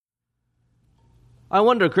I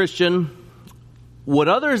wonder, Christian, would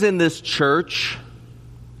others in this church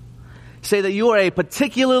say that you are a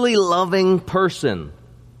particularly loving person?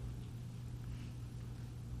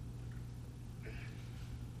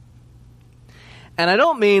 And I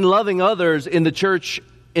don't mean loving others in the church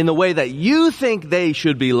in the way that you think they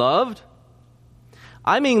should be loved.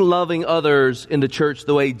 I mean loving others in the church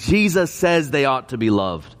the way Jesus says they ought to be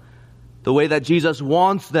loved. The way that Jesus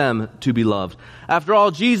wants them to be loved. After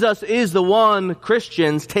all, Jesus is the one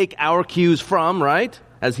Christians take our cues from, right?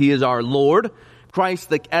 As He is our Lord.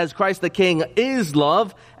 As Christ the King is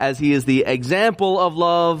love, as He is the example of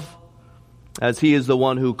love, as He is the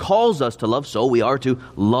one who calls us to love, so we are to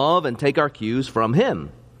love and take our cues from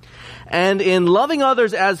Him. And in loving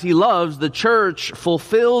others as He loves, the church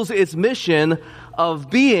fulfills its mission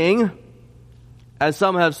of being, as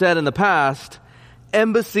some have said in the past,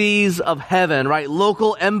 embassies of heaven, right?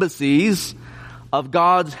 Local embassies of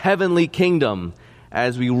God's heavenly kingdom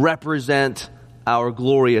as we represent our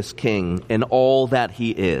glorious King in all that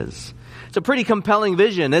He is. It's a pretty compelling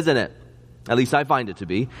vision, isn't it? At least I find it to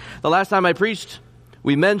be. The last time I preached,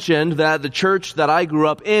 we mentioned that the church that I grew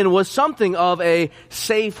up in was something of a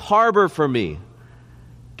safe harbor for me.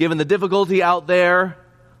 Given the difficulty out there,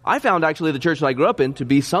 I found actually the church that I grew up in to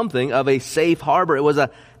be something of a safe harbor. It was an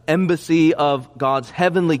embassy of God's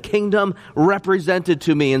heavenly kingdom represented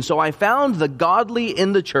to me. And so I found the godly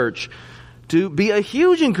in the church to be a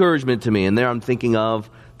huge encouragement to me. And there I'm thinking of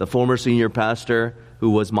the former senior pastor who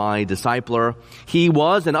was my discipler. He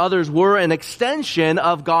was, and others were, an extension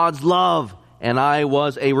of God's love. And I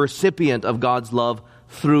was a recipient of God's love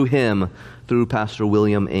through him, through Pastor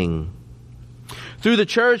William Ng. Through the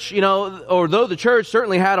church, or though the church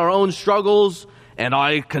certainly had our own struggles, and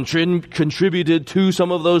I contributed to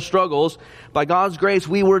some of those struggles, by God's grace,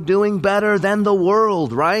 we were doing better than the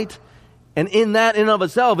world, right? And in that, in of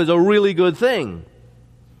itself, is a really good thing.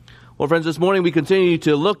 Well, friends, this morning we continue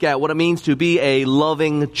to look at what it means to be a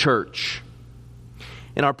loving church.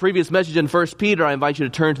 In our previous message in 1 Peter, I invite you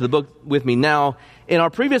to turn to the book with me now. In our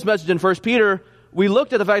previous message in 1 Peter, we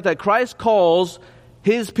looked at the fact that Christ calls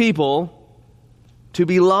His people to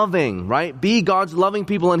be loving, right? Be God's loving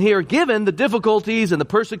people in here, given the difficulties and the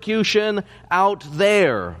persecution out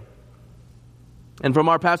there. And from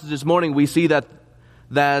our passage this morning, we see that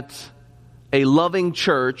a loving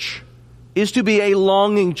church is to be a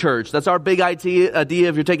longing church. That's our big idea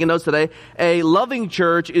if you're taking notes today. A loving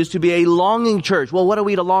church is to be a longing church. Well, what are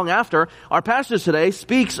we to long after? Our passage today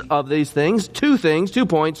speaks of these things, 2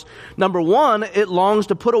 points. Number 1, it longs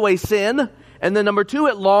to put away sin. And then number 2,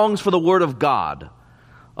 it longs for the Word of God.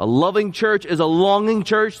 A loving church is a longing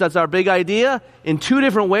church. That's our big idea. In 2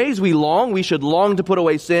 different ways we long. We should long to put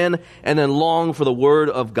away sin and then long for the Word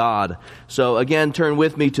of God. So again, turn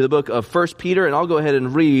with me to the book of 1 Peter, and I'll go ahead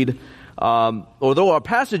and read. Although our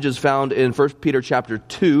passage is found in 1 Peter chapter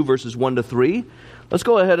 2, verses 1 to 3, let's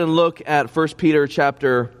go ahead and look at 1 Peter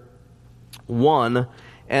chapter 1,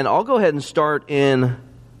 and I'll go ahead and start in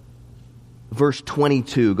verse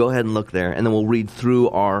 22. Go ahead and look there, and then we'll read through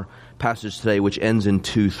our passage today, which ends in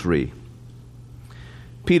 2:3.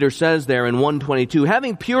 Peter says there in 1:22,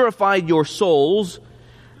 having purified your souls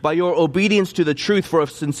by your obedience to the truth for a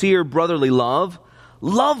sincere brotherly love,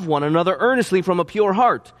 love one another earnestly from a pure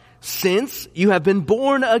heart, since you have been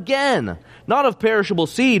born again, not of perishable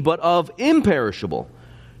seed, but of imperishable,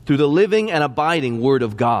 through the living and abiding Word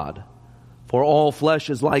of God. For all flesh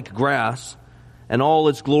is like grass, and all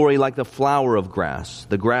its glory like the flower of grass.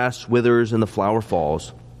 The grass withers and the flower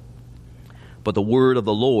falls, but the word of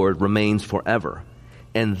the Lord remains forever.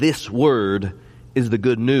 And this word is the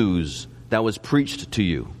good news that was preached to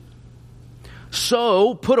you.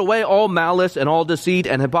 So put away all malice and all deceit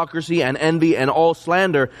and hypocrisy and envy and all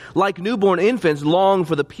slander. Like newborn infants, long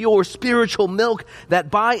for the pure spiritual milk,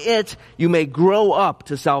 that by it you may grow up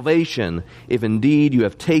to salvation, if indeed you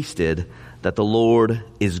have tasted that the Lord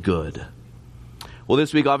is good. Well,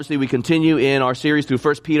 this week, obviously, we continue in our series through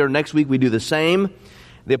 1 Peter. Next week, we do the same.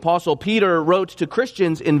 The Apostle Peter wrote to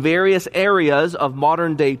Christians in various areas of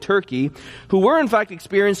modern-day Turkey who were, in fact,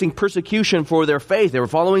 experiencing persecution for their faith. They were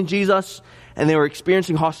following Jesus, and they were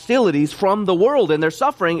experiencing hostilities from the world. And their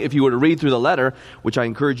suffering, if you were to read through the letter, which I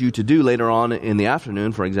encourage you to do later on in the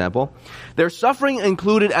afternoon, for example, their suffering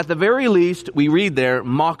included, at the very least, we read there,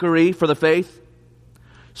 mockery for the faith,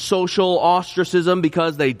 social ostracism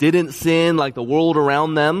because they didn't sin like the world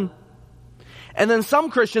around them. And then some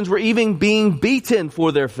Christians were even being beaten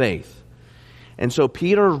for their faith. And so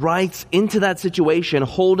Peter writes into that situation,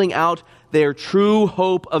 holding out their true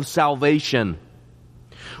hope of salvation.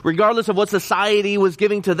 regardless of what society was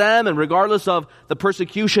giving to them, and regardless of the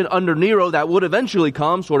persecution under Nero that would eventually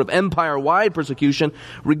come, sort of empire-wide persecution,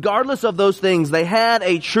 regardless of those things, they had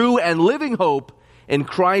a true and living hope in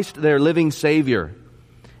Christ, their living Savior,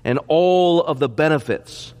 and all of the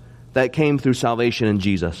benefits that came through salvation in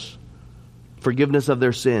Jesus. Forgiveness of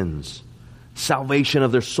their sins, salvation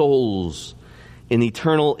of their souls, an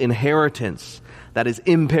eternal inheritance that is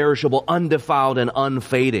imperishable, undefiled, and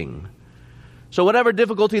unfading. So whatever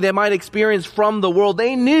difficulty they might experience from the world,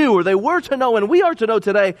 they knew, or they were to know, and we are to know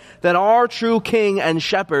today, that our true King and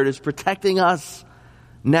Shepherd is protecting us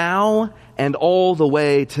now and all the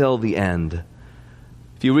way till the end.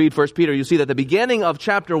 If you read 1 Peter, you see that the beginning of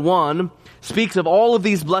chapter 1 speaks of all of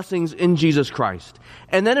these blessings in Jesus Christ.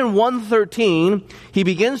 And then in 1:13, he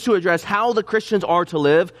begins to address how the Christians are to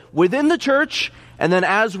live within the church, and then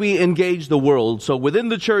as we engage the world. So within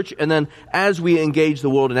the church, and then as we engage the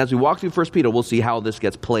world, and as we walk through 1 Peter, we'll see how this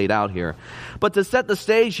gets played out here. But to set the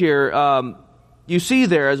stage here, you see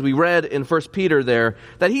there, as we read in 1 Peter there,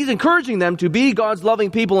 that he's encouraging them to be God's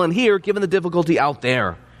loving people in here, given the difficulty out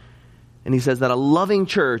there. And he says that a loving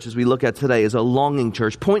church, as we look at today, is a longing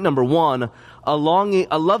church. Point number one, a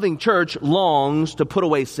loving church longs to put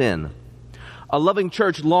away sin. A loving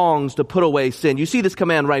church longs to put away sin. You see this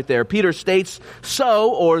command right there. Peter states,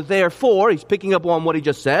 so, or therefore, he's picking up on what he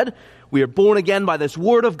just said. We are born again by this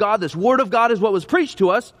Word of God. This Word of God is what was preached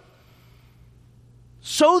to us.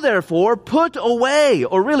 So therefore, put away,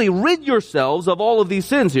 or really rid yourselves of all of these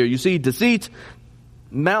sins here. You see deceit,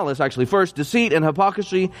 malice, actually first, deceit and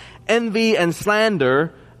hypocrisy, envy and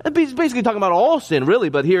slander. He's basically talking about all sin, really,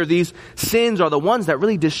 but here these sins are the ones that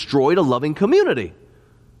really destroyed a loving community.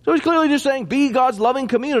 So he's clearly just saying, be God's loving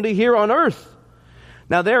community here on earth.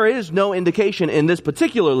 Now, there is no indication in this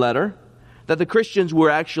particular letter that the Christians were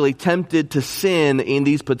actually tempted to sin in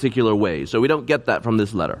these particular ways. So we don't get that from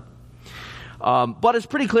this letter. But it's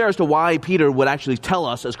pretty clear as to why Peter would actually tell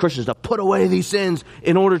us as Christians to put away these sins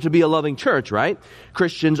in order to be a loving church, right?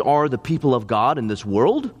 Christians are the people of God in this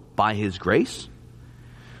world by His grace.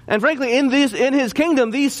 And frankly, in His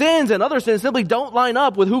kingdom, these sins and other sins simply don't line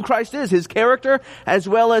up with who Christ is, His character, as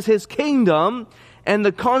well as His kingdom and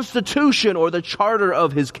the constitution or the charter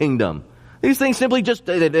of His kingdom. These things simply just,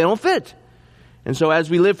 they don't fit. And so as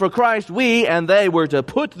we live for Christ, we and they were to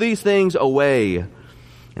put these things away.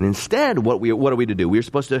 And instead, what are we to do? We're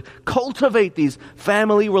supposed to cultivate these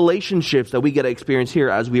family relationships that we get to experience here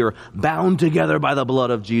as we are bound together by the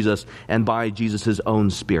blood of Jesus and by Jesus' own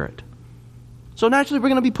Spirit. So naturally, we're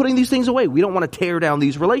going to be putting these things away. We don't want to tear down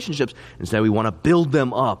these relationships. Instead, we want to build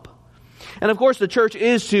them up. And of course, the church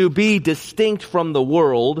is to be distinct from the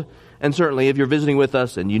world. And certainly, if you're visiting with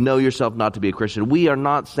us and you know yourself not to be a Christian, we are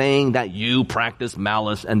not saying that you practice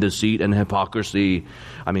malice and deceit and hypocrisy.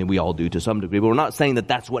 I mean, we all do to some degree, but we're not saying that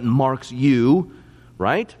that's what marks you,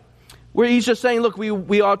 right? Where he's just saying, look,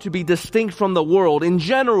 we ought to be distinct from the world. In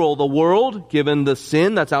general, the world, given the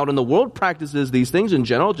sin that's out in the world, practices these things in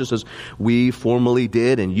general, just as we formerly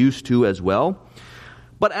did and used to as well.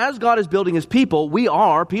 But as God is building His people, we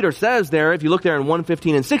are, Peter says there, if you look there in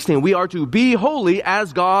 1:15 and 16, we are to be holy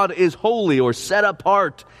as God is holy, or set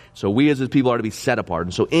apart. So we as His people are to be set apart.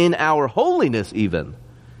 And so in our holiness even,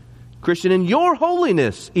 Christian, in your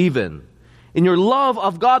holiness even, in your love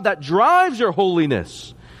of God that drives your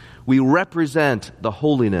holiness, we represent the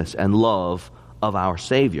holiness and love of our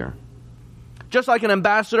Savior. Just like an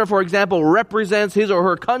ambassador, for example, represents his or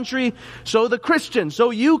her country, so the Christian, so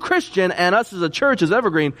you Christian, and us as a church, as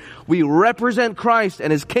Evergreen, we represent Christ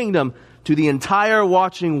and His kingdom to the entire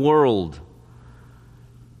watching world.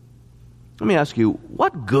 Let me ask you,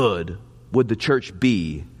 what good would the church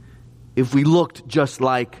be if we looked just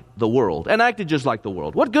like the world and acted just like the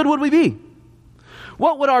world? What good would we be?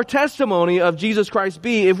 What would our testimony of Jesus Christ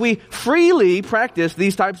be if we freely practice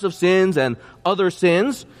these types of sins and other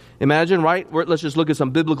sins? Imagine, right? Let's just look at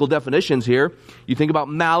some biblical definitions here. You think about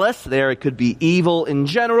malice. There, it could be evil in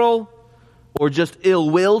general or just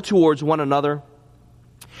ill will towards one another.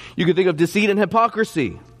 You could think of deceit and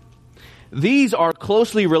hypocrisy. These are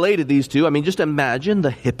closely related, these two. I mean, just imagine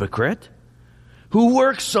the hypocrite who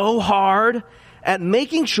works so hard at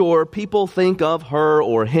making sure people think of her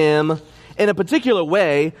or him in a particular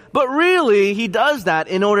way, but really he does that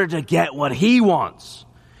in order to get what he wants.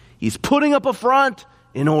 He's putting up a front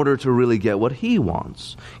in order to really get what he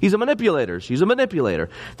wants. He's a manipulator. She's a manipulator.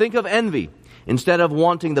 Think of envy. Instead of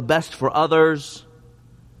wanting the best for others,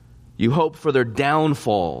 you hope for their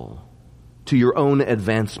downfall to your own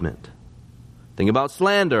advancement. Think about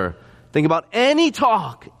slander. Think about any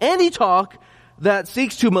talk that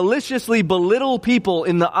seeks to maliciously belittle people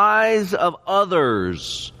in the eyes of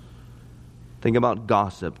others. Think about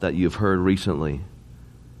gossip that you've heard recently.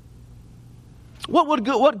 What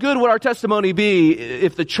good would our testimony be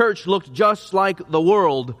if the church looked just like the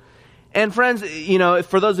world? And friends,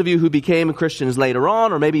 for those of you who became Christians later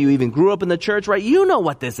on, or maybe you even grew up in the church, right? You know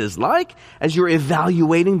what this is like as you're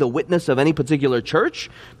evaluating the witness of any particular church.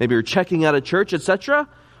 Maybe you're checking out a church, etc.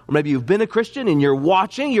 Or maybe you've been a Christian and you're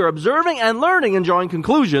watching, you're observing and learning and drawing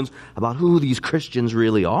conclusions about who these Christians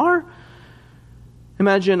really are.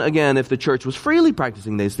 Imagine, again, if the church was freely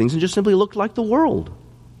practicing these things and just simply looked like the world.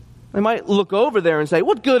 They might look over there and say,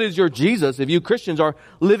 what good is your Jesus if you Christians are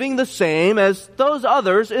living the same as those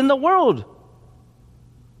others in the world?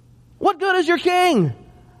 What good is your king?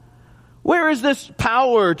 Where is this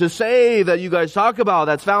power to save that you guys talk about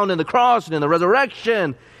that's found in the cross and in the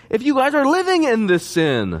resurrection if you guys are living in this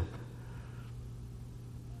sin?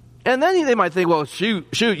 And then they might think, well, shoot,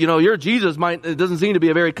 your Jesus it doesn't seem to be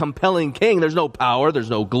a very compelling king. There's no power, there's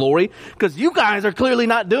no glory, because you guys are clearly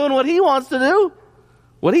not doing what he wants to do.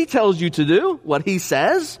 What he tells you to do, what he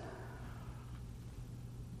says.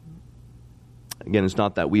 Again, it's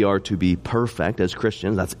not that we are to be perfect as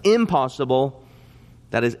Christians. That's impossible.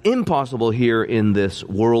 That is impossible here in this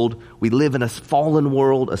world. We live in a fallen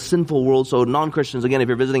world, a sinful world. So non-Christians, again, if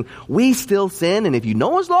you're visiting, we still sin. And if you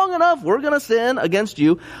know us long enough, we're going to sin against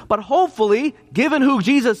you. But hopefully, given who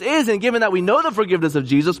Jesus is and given that we know the forgiveness of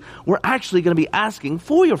Jesus, we're actually going to be asking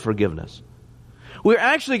for your forgiveness. We're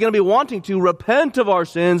actually going to be wanting to repent of our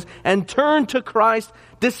sins and turn to Christ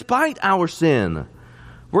despite our sin.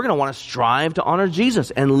 We're going to want to strive to honor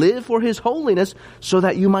Jesus and live for his holiness so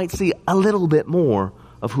that you might see a little bit more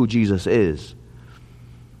of who Jesus is.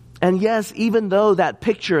 And yes, even though that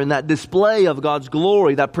picture and that display of God's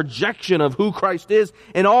glory, that projection of who Christ is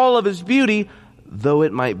in all of his beauty, though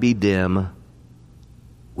it might be dim,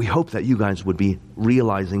 we hope that you guys would be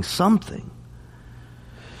realizing something.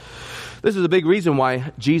 This is a big reason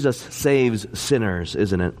why Jesus saves sinners,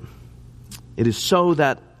 isn't it? It is so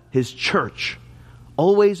that his church,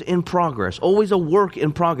 always in progress, always a work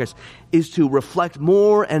in progress, is to reflect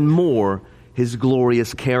more and more his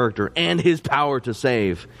glorious character and his power to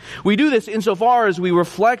save. We do this insofar as we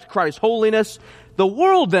reflect Christ's holiness. The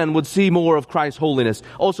world then would see more of Christ's holiness.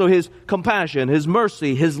 Also his compassion, his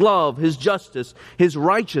mercy, his love, his justice, his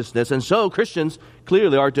righteousness. And so Christians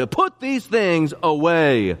clearly are to put these things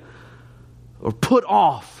away. Or put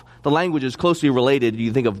off. The language is closely related.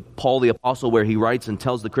 You think of Paul the Apostle where he writes and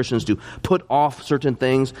tells the Christians to put off certain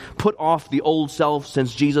things. Put off the old self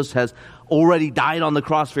since Jesus has already died on the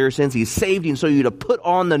cross for your sins. He's saved you, and so you to put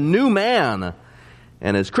on the new man.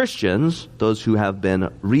 And as Christians, those who have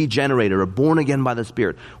been regenerated or born again by the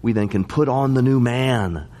Spirit, we then can put on the new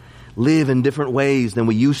man. Live in different ways than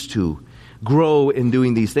we used to. Grow in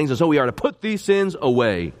doing these things. And so we are to put these sins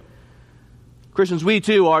away. Christians, we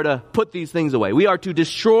too are to put these things away. We are to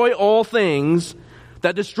destroy all things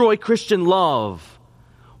that destroy Christian love.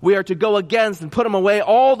 We are to go against and put them away,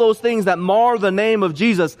 all those things that mar the name of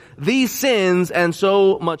Jesus, these sins and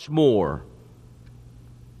so much more.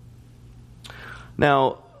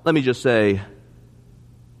 Now, let me just say,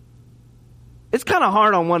 it's kind of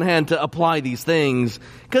hard on one hand to apply these things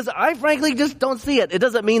because I frankly just don't see it. It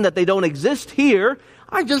doesn't mean that they don't exist here.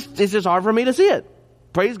 It's just hard for me to see it.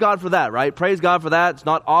 Praise God for that, right? Praise God for that. It's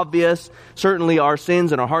not obvious. Certainly our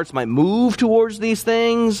sins and our hearts might move towards these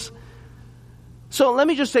things. So let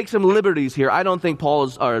me just take some liberties here. I don't think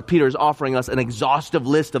Peter is offering us an exhaustive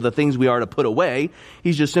list of the things we are to put away.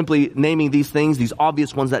 He's just simply naming these things, these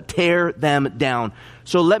obvious ones that tear them down.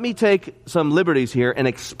 So let me take some liberties here and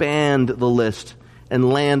expand the list and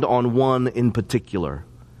land on one in particular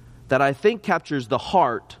that I think captures the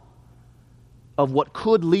heart of what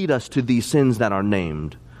could lead us to these sins that are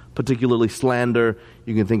named, particularly slander.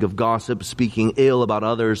 You can think of gossip, speaking ill about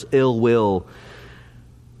others, ill will.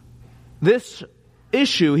 This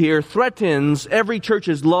issue here threatens every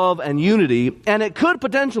church's love and unity, and it could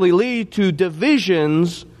potentially lead to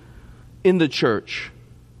divisions in the church,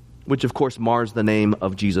 which of course mars the name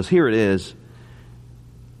of Jesus. Here it is.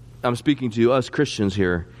 I'm speaking to us Christians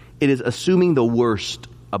here. It is assuming the worst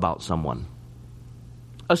about someone.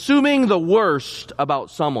 Assuming the worst about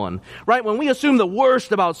someone, right? When we assume the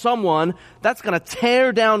worst about someone, that's going to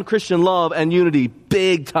tear down Christian love and unity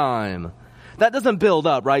big time. That doesn't build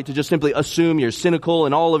up, right? To just simply assume you're cynical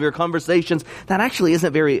in all of your conversations. That actually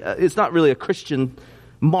isn't it's not really a Christian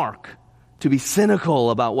mark to be cynical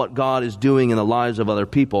about what God is doing in the lives of other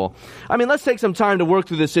people. I mean, let's take some time to work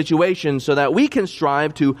through this situation so that we can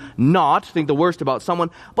strive to not think the worst about someone,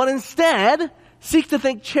 but instead seek to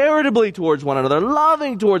think charitably towards one another,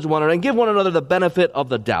 loving towards one another, and give one another the benefit of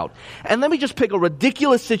the doubt. And let me just pick a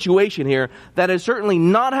ridiculous situation here that is certainly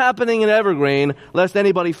not happening in Evergreen, lest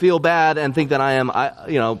anybody feel bad and think that I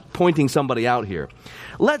am, pointing somebody out here.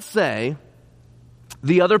 Let's say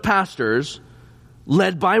the other pastors,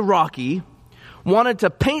 led by Rocky, wanted to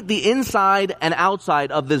paint the inside and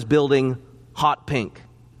outside of this building hot pink.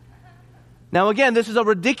 Now again, this is a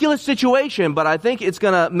ridiculous situation, but I think it's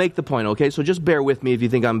going to make the point, okay? So just bear with me if you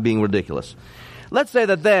think I'm being ridiculous. Let's say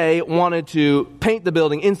that they wanted to paint the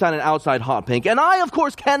building inside and outside hot pink. And I, of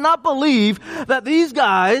course, cannot believe that these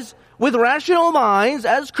guys with rational minds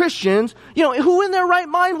as Christians, who in their right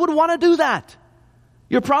mind would want to do that?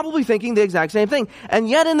 You're probably thinking the exact same thing. And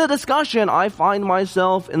yet in the discussion, I find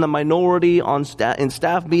myself in the minority in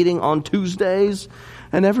staff meeting on Tuesdays,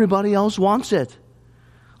 and everybody else wants it.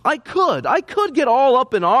 I could get all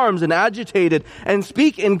up in arms and agitated and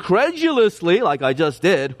speak incredulously, like I just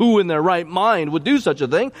did. Who in their right mind would do such a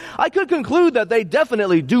thing? I could conclude that they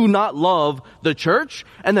definitely do not love the church,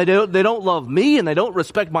 and they don't love me, and they don't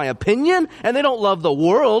respect my opinion, and they don't love the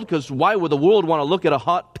world, because why would the world want to look at a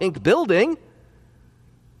hot pink building?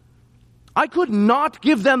 I could not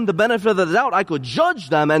give them the benefit of the doubt. I could judge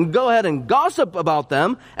them and go ahead and gossip about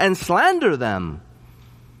them and slander them.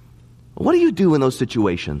 What do you do in those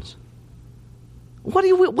situations? What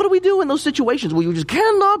do we do in those situations where you just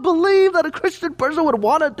cannot believe that a Christian person would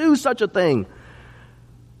want to do such a thing?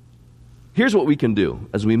 Here's what we can do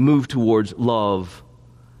as we move towards love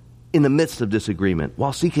in the midst of disagreement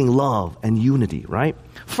while seeking love and unity, right?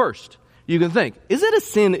 First, you can think, is it a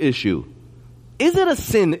sin issue? Is it a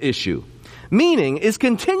sin issue? Meaning, is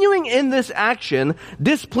continuing in this action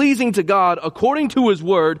displeasing to God according to His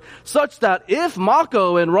Word, such that if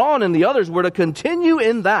Mako and Ron and the others were to continue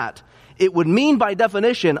in that, it would mean by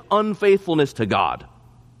definition unfaithfulness to God?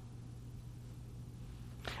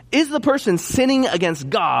 Is the person sinning against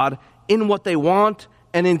God in what they want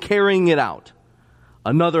and in carrying it out?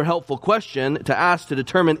 Another helpful question to ask to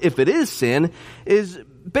determine if it is sin is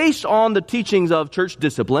based on the teachings of church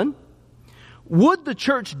discipline. Would the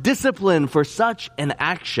church discipline for such an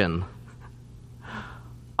action?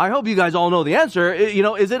 I hope you guys all know the answer.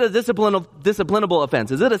 Is it a disciplinable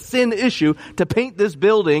offense? Is it a sin issue to paint this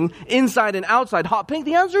building inside and outside hot pink?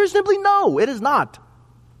 The answer is simply no, it is not.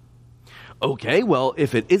 Okay, well,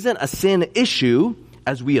 if it isn't a sin issue,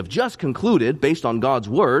 as we have just concluded based on God's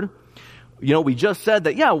Word, we just said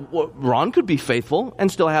that, Ron could be faithful and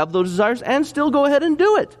still have those desires and still go ahead and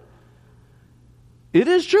do it. It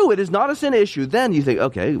is true. It is not a sin issue. Then you think,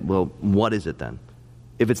 okay, well, what is it then?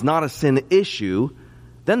 If it's not a sin issue,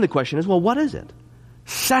 then the question is, well, what is it?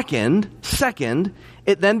 Second,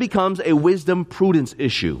 it then becomes a wisdom prudence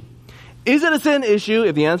issue. Is it a sin issue?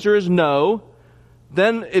 If the answer is no,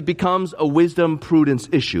 then it becomes a wisdom prudence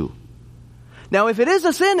issue. Now, if it is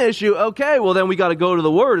a sin issue, okay, well, then we got to go to the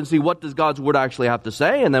Word and see what does God's Word actually have to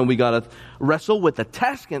say, and then we got to wrestle with the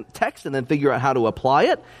text and then figure out how to apply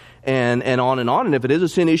it. And on and on. And if it is a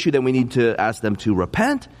sin issue, then we need to ask them to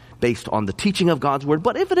repent based on the teaching of God's Word.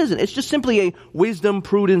 But if it isn't, it's just simply a wisdom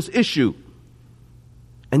prudence issue.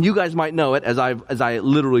 And you guys might know it as I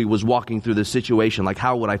literally was walking through this situation. Like,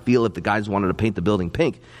 how would I feel if the guys wanted to paint the building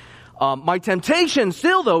pink? My temptation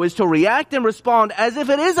still, though, is to react and respond as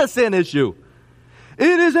if it is a sin issue.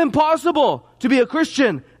 It is impossible to be a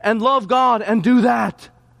Christian and love God and do that.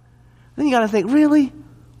 Then you got to think, really?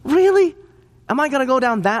 Really? Am I going to go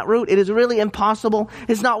down that route? It is really impossible.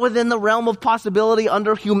 It's not within the realm of possibility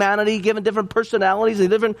under humanity, given different personalities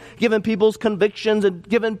and given people's convictions and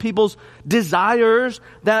given people's desires,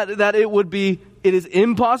 that it is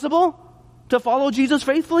impossible to follow Jesus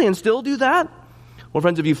faithfully and still do that? Well,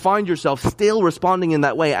 friends, if you find yourself still responding in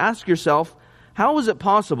that way, ask yourself, how is it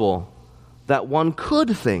possible that one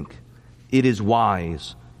could think it is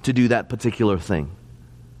wise to do that particular thing,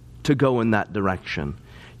 to go in that direction?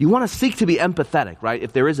 You want to seek to be empathetic, right?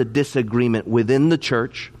 If there is a disagreement within the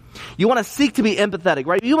church, you want to seek to be empathetic,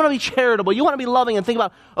 right? You want to be charitable. You want to be loving and think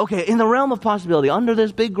about, okay, in the realm of possibility, under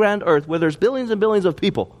this big grand earth where there's billions and billions of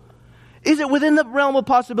people, is it within the realm of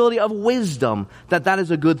possibility of wisdom that is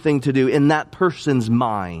a good thing to do in that person's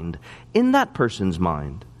mind? In that person's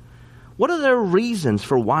mind. What are their reasons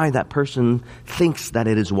for why that person thinks that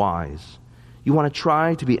it is wise? You want to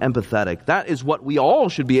try to be empathetic. That is what we all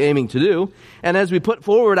should be aiming to do. And as we put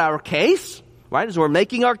forward our case, right, as we're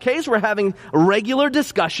making our case, we're having regular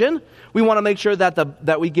discussion. We want to make sure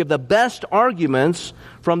that we give the best arguments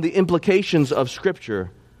from the implications of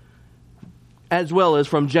Scripture, as well as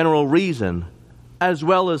from general reason, as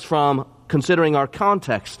well as from considering our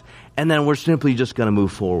context. And then we're simply just going to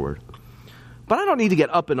move forward. But I don't need to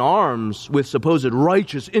get up in arms with supposed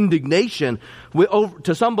righteous indignation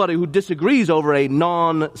to somebody who disagrees over a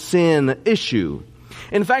non-sin issue.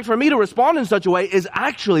 In fact, for me to respond in such a way is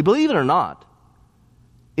actually, believe it or not,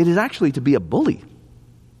 it is actually to be a bully.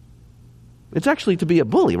 It's actually to be a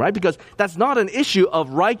bully, right? Because that's not an issue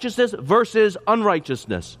of righteousness versus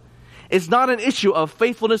unrighteousness. It's not an issue of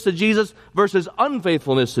faithfulness to Jesus versus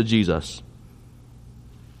unfaithfulness to Jesus.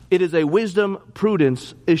 It is a wisdom,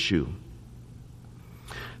 prudence issue.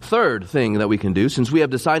 Third thing that we can do, since we have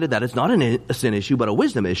decided that it's not a sin issue, but a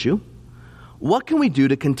wisdom issue, what can we do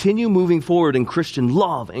to continue moving forward in Christian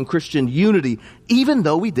love and Christian unity, even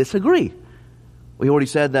though we disagree? We already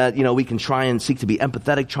said that, we can try and seek to be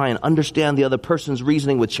empathetic, try and understand the other person's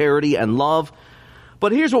reasoning with charity and love.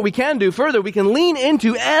 But here's what we can do further. We can lean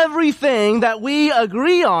into everything that we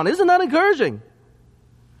agree on. Isn't that encouraging?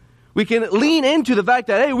 We can lean into the fact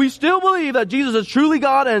that, hey, we still believe that Jesus is truly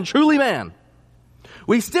God and truly man.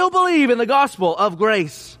 We still believe in the gospel of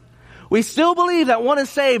grace. We still believe that one is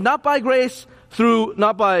saved not by grace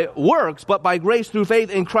not by works, but by grace through faith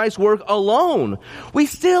in Christ's work alone. We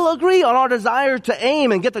still agree on our desire to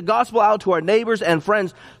aim and get the gospel out to our neighbors and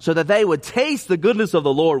friends so that they would taste the goodness of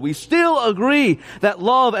the Lord. We still agree that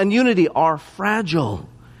love and unity are fragile.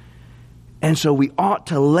 And so we ought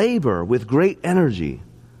to labor with great energy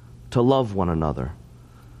to love one another.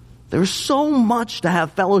 There's so much to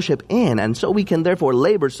have fellowship in, and so we can therefore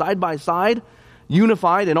labor side by side,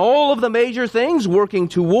 unified in all of the major things, working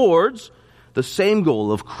towards the same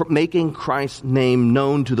goal of making Christ's name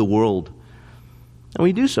known to the world. And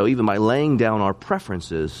we do so even by laying down our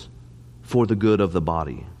preferences for the good of the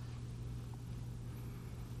body.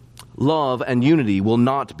 Love and unity will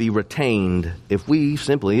not be retained if we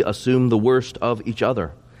simply assume the worst of each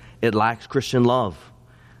other. It lacks Christian love.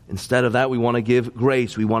 Instead of that, we want to give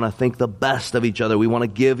grace. We want to think the best of each other. We want to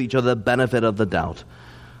give each other the benefit of the doubt.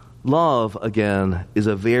 Love, again, is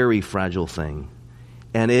a very fragile thing.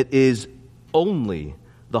 And it is only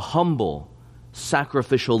the humble,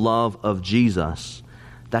 sacrificial love of Jesus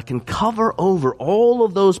that can cover over all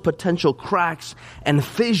of those potential cracks and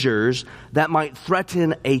fissures that might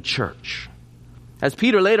threaten a church. As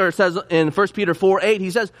Peter later says in 1 Peter 4:8,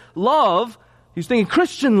 he says, love, he's thinking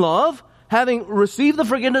Christian love, having received the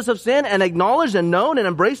forgiveness of sin and acknowledged and known and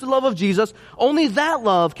embraced the love of Jesus, only that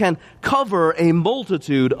love can cover a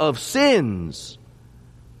multitude of sins.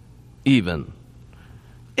 Even.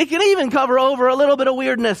 It can even cover over a little bit of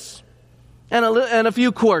weirdness and a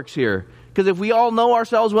few quirks here. Because if we all know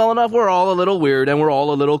ourselves well enough, we're all a little weird and we're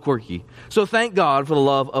all a little quirky. So thank God for the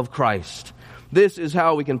love of Christ. This is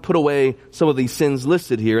how we can put away some of these sins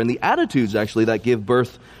listed here and the attitudes actually that give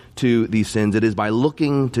birth to these sins. It is by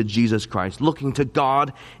looking to Jesus Christ, looking to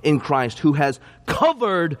God in Christ, who has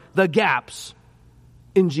covered the gaps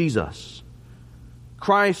in Jesus.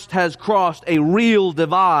 Christ has crossed a real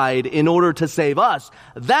divide in order to save us.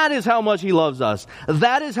 That is how much He loves us.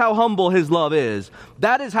 That is how humble His love is.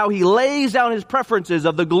 That is how He lays down His preferences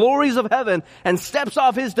of the glories of heaven and steps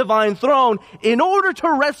off His divine throne in order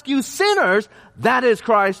to rescue sinners. That is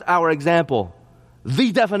Christ, our example.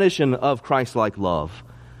 The definition of Christ-like love.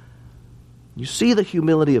 You see the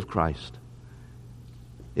humility of Christ.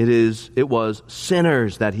 It was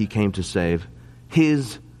sinners that He came to save,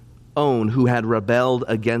 His own who had rebelled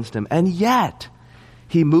against Him, and yet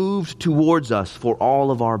He moved towards us for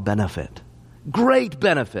all of our benefit. Great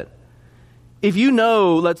benefit. If you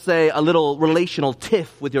know, let's say, a little relational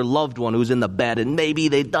tiff with your loved one who's in the bed, and maybe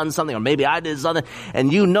they've done something, or maybe I did something,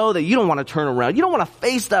 and you know that you don't want to turn around, you don't want to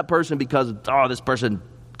face that person because, this person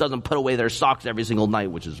doesn't put away their socks every single night,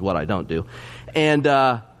 which is what I don't do. And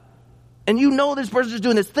you know this person's just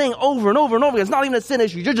doing this thing over and over and over again. It's not even a sin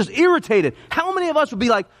issue. You're just irritated. How many of us would be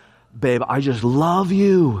like, babe, I just love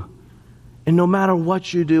you. And no matter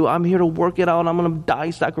what you do, I'm here to work it out. I'm going to die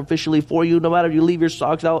sacrificially for you. No matter if you leave your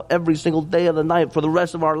socks out every single day of the night for the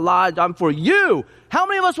rest of our lives, I'm for you. How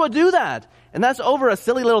many of us would do that? And that's over a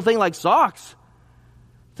silly little thing like socks.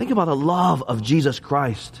 Think about the love of Jesus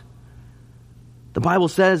Christ. The Bible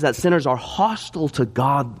says that sinners are hostile to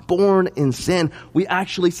God, born in sin. We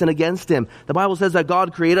actually sin against Him. The Bible says that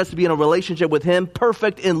God created us to be in a relationship with Him,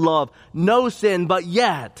 perfect in love, no sin, but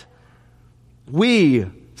yet we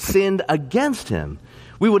sinned against Him.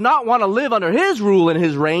 We would not want to live under His rule and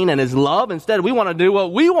His reign and His love. Instead, we want to do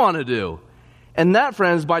what we want to do. And that,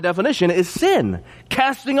 friends, by definition, is sin.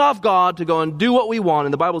 Casting off God to go and do what we want.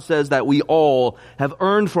 And the Bible says that we all have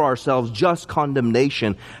earned for ourselves just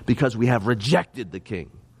condemnation because we have rejected the King.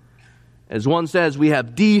 As one says, we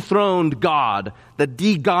have dethroned God, the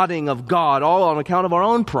de-godding of God, all on account of our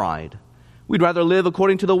own pride. We'd rather live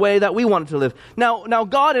according to the way that we wanted to live. Now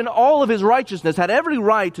God in all of his righteousness had every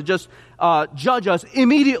right to just judge us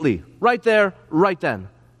immediately, right there, right then.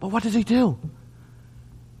 But what does he do?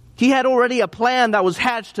 He had already a plan that was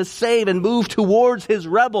hatched to save and move towards his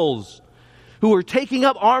rebels who were taking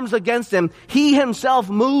up arms against him. He himself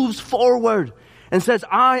moves forward and says,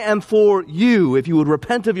 I am for you if you would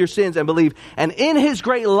repent of your sins and believe. And in his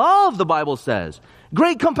great love, the Bible says,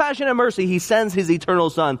 great compassion and mercy, he sends his eternal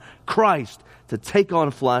Son, Christ, to take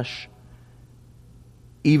on flesh,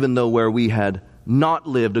 even though where we had not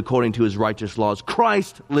lived according to his righteous laws,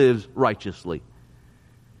 Christ lives righteously.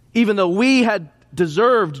 Even though we had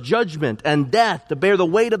deserved judgment and death to bear the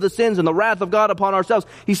weight of the sins and the wrath of God upon ourselves,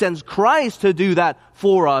 he sends Christ to do that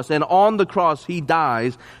for us. And on the cross, he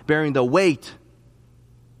dies, bearing the weight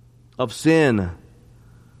of sin,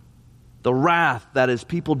 the wrath that his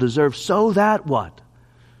people deserve, so that what?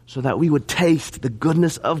 So that we would taste the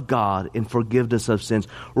goodness of God in forgiveness of sins.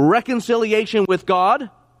 Reconciliation with God,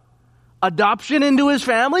 adoption into his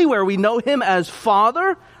family where we know him as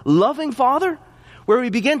Father, loving Father, where we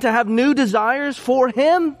begin to have new desires for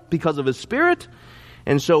him because of his Spirit.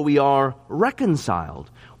 And so we are reconciled.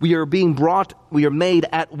 We are made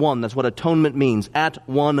at one. That's what atonement means. At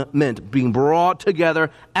one meant being brought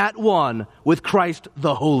together at one with Christ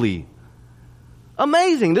the Holy.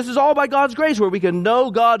 Amazing. This is all by God's grace, where we can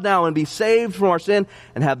know God now and be saved from our sin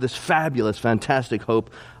and have this fabulous, fantastic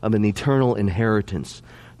hope of an eternal inheritance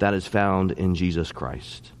that is found in Jesus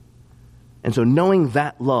Christ. And so knowing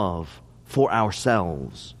that love for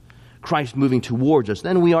ourselves, Christ moving towards us,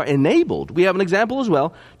 then we are enabled. We have an example as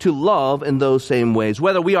well to love in those same ways.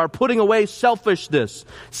 Whether we are putting away selfishness,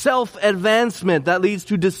 self-advancement that leads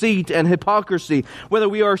to deceit and hypocrisy, whether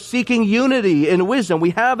we are seeking unity in wisdom,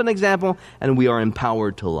 we have an example and we are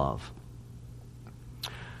empowered to love.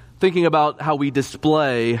 Thinking about how we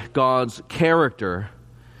display God's character,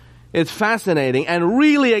 it's fascinating and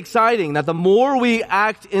really exciting that the more we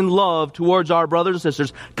act in love towards our brothers and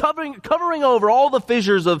sisters, covering over all the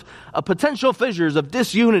fissures of potential fissures of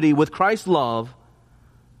disunity with Christ's love,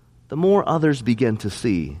 the more others begin to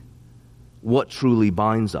see what truly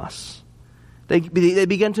binds us. They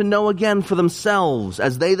begin to know again for themselves,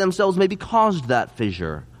 as they themselves maybe caused that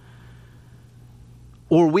fissure.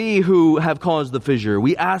 Or we who have caused the fissure,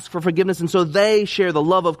 we ask for forgiveness, and so they share the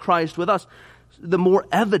love of Christ with us. The more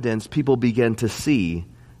evidence people begin to see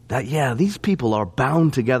that, yeah, these people are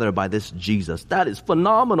bound together by this Jesus. That is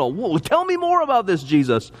phenomenal. Whoa, tell me more about this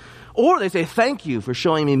Jesus. Or they say, thank you for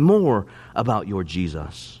showing me more about your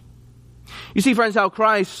Jesus. You see, friends, how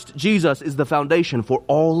Christ Jesus is the foundation for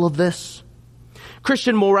all of this.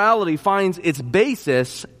 Christian morality finds its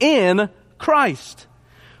basis in Christ,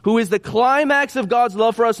 who is the climax of God's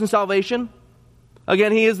love for us in salvation.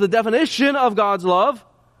 Again, he is the definition of God's love.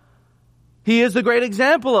 He is the great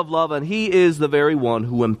example of love, and he is the very one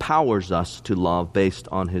who empowers us to love based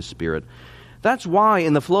on his Spirit. That's why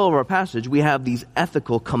in the flow of our passage we have these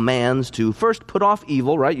ethical commands to first put off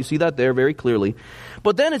evil, right? You see that there very clearly.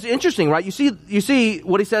 But then it's interesting, right? You see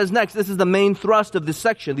what he says next. This is the main thrust of this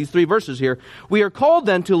section, these 3 verses here. We are called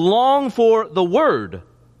then to long for the Word.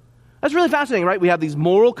 That's really fascinating, right? We have these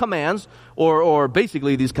moral commands, or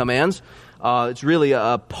basically these commands. It's really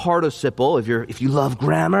a participle. If you love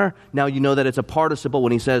grammar, now you know that it's a participle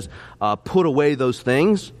when he says, put away those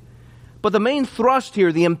things. But the main thrust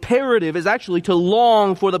here, the imperative, is actually to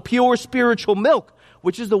long for the pure spiritual milk,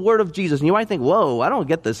 which is the word of Jesus. And you might think, whoa, I don't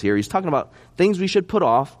get this here. He's talking about things we should put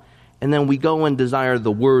off, and then we go and desire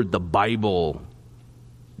the word, the Bible,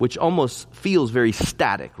 which almost feels very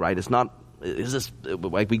static, right? It's not, is this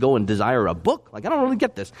like we go and desire a book? Like, I don't really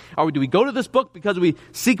get this. Do we go to this book because we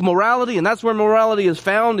seek morality, and that's where morality is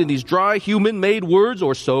found, in these dry human-made words,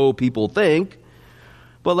 or so people think?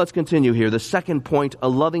 But let's continue here. The second point, a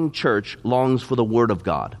loving church longs for the Word of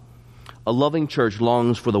God. A loving church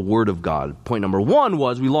longs for the Word of God. Point number 1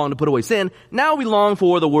 was we long to put away sin. Now we long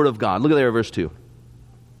for the Word of God. Look at there, verse 2.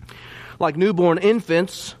 Like newborn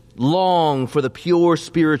infants, long for the pure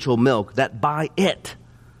spiritual milk, that by it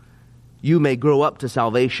you may grow up to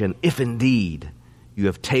salvation, if indeed you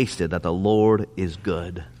have tasted that the Lord is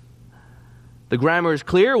good. The grammar is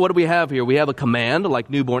clear. What do we have here? We have a command,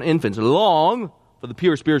 like newborn infants, long for the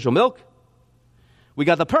pure spiritual milk. We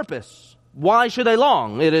got the purpose. Why should they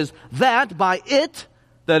long? It is that by it,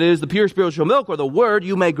 that is the pure spiritual milk, or the Word,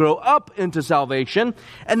 you may grow up into salvation.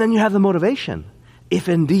 And then you have the motivation. If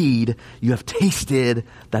indeed you have tasted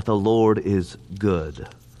that the Lord is good.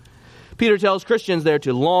 Peter tells Christians there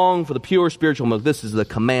to long for the pure spiritual milk. This is the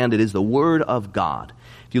command. It is the Word of God.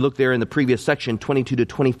 If you look there in the previous section, 22 to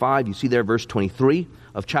 25, you see there verse 23.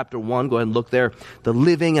 of chapter 1. Go ahead and look there. The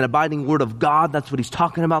living and abiding Word of God, that's what he's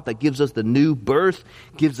talking about. That gives us the new birth,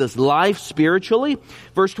 gives us life spiritually.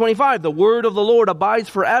 Verse 25, the Word of the Lord abides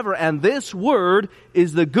forever, and this Word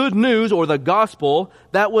is the good news or the gospel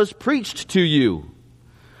that was preached to you.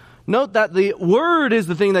 Note that the Word is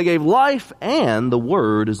the thing that gave life, and the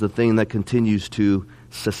Word is the thing that continues to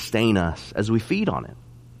sustain us as we feed on it.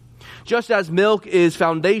 Just as milk is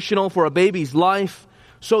foundational for a baby's life,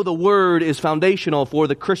 so the Word is foundational for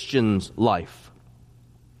the Christian's life.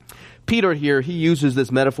 Peter here, he uses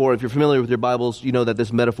this metaphor. If you're familiar with your Bibles, you know that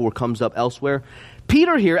this metaphor comes up elsewhere.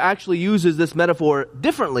 Peter here actually uses this metaphor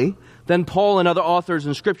differently than Paul and other authors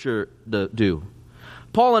in Scripture do.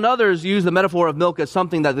 Paul and others use the metaphor of milk as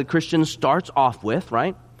something that the Christian starts off with,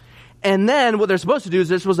 right? And then what they're supposed to do is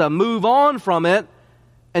they're supposed to move on from it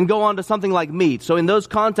and go on to something like meat. So in those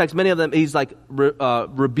contexts, many of them, he's like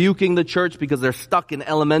rebuking the church because they're stuck in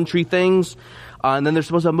elementary things, and then they're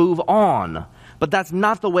supposed to move on. But that's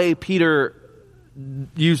not the way Peter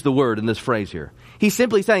used the word in this phrase here. He's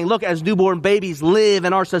simply saying, look, as newborn babies live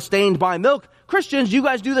and are sustained by milk, Christians, you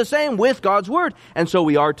guys do the same with God's word. And so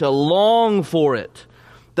we are to long for it.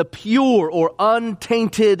 The pure or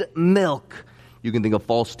untainted milk. You can think of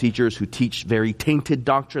false teachers who teach very tainted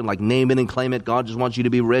doctrine, like name it and claim it. God just wants you to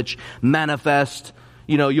be rich, manifest,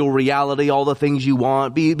 your reality, all the things you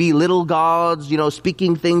want. Be little gods,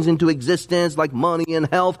 speaking things into existence like money and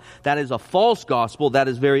health. That is a false gospel. That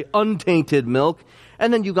is very untainted milk.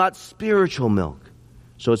 And then you got spiritual milk.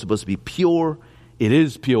 So it's supposed to be pure. It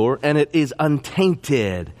is pure, and it is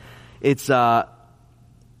untainted. It's all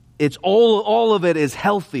of it is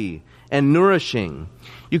healthy and nourishing.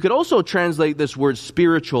 You could also translate this word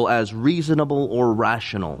spiritual as reasonable or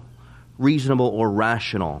rational. Reasonable or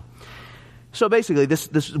rational. So basically,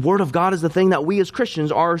 this Word of God is the thing that we as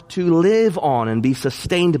Christians are to live on and be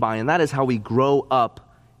sustained by. And that is how we grow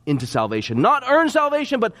up into salvation. Not earn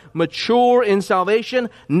salvation, but mature in salvation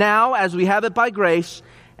now as we have it by grace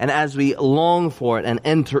and as we long for it and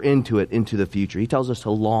enter into it into the future. He tells us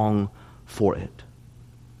to long for it.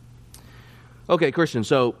 Okay, Christian,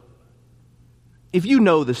 so if you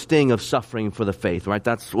know the sting of suffering for the faith, right?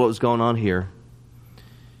 That's what was going on here.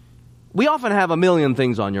 We often have a million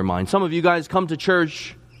things on your mind. Some of you guys come to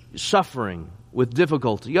church suffering with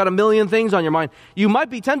difficulty. You got a million things on your mind. You might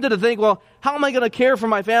be tempted to think, well, how am I going to care for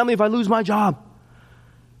my family if I lose my job?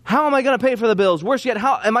 How am I going to pay for the bills? Worse yet,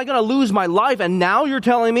 how am I going to lose my life? And now you're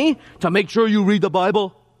telling me to make sure you read the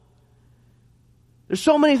Bible? There's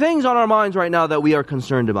so many things on our minds right now that we are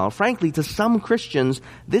concerned about. Frankly, to some Christians,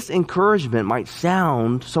 this encouragement might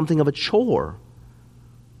sound something of a chore.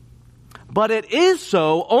 But it is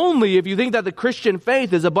so only if you think that the Christian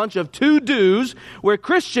faith is a bunch of to-dos where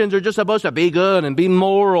Christians are just supposed to be good and be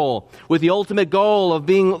moral with the ultimate goal of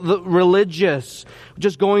being religious,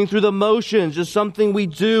 just going through the motions, just something we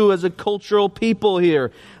do as a cultural people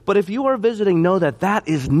here. But if you are visiting, know that that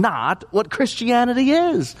is not what Christianity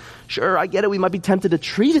is. Sure, I get it. We might be tempted to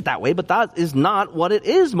treat it that way, but that is not what it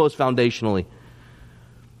is most foundationally.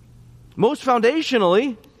 Most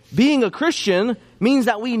foundationally, being a Christian means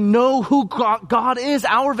that we know who God is,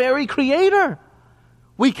 our very Creator.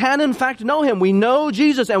 We can, in fact, know Him. We know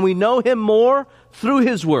Jesus, and we know Him more through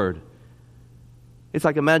His Word. It's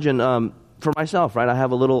like, imagine, for myself, right? I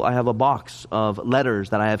have a box of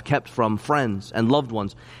letters that I have kept from friends and loved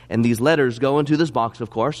ones. And these letters go into this box,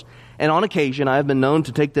 of course. And on occasion, I have been known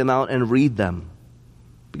to take them out and read them.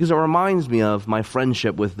 Because it reminds me of my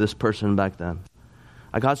friendship with this person back then.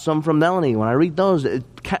 I got some from Melanie. When I read those, it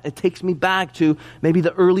takes me back to maybe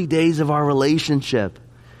the early days of our relationship.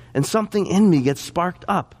 And something in me gets sparked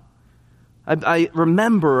up. I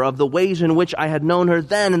remember of the ways in which I had known her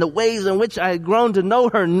then and the ways in which I had grown to know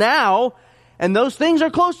her now. And those things are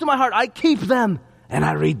close to my heart. I keep them and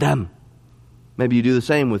I read them. Maybe you do the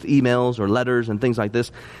same with emails or letters and things like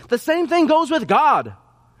this. The same thing goes with God.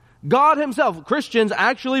 God Himself. Christians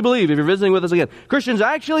actually believe, if you're visiting with us again, Christians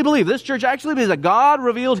actually believe, this church actually believes that God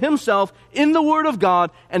revealed Himself in the Word of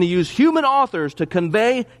God, and He used human authors to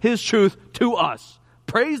convey His truth to us.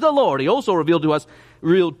 Praise the Lord. He also revealed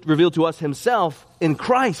to us Himself in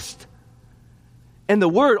Christ. And the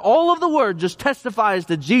Word, all of the Word just testifies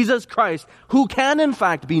to Jesus Christ, who can in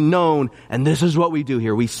fact be known. And this is what we do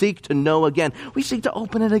here. We seek to know again. We seek to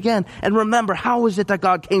open it again. And remember, how is it that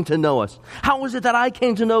God came to know us? How is it that I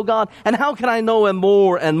came to know God? And how can I know Him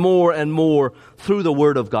more and more and more through the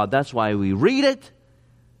Word of God? That's why we read it.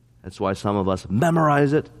 That's why some of us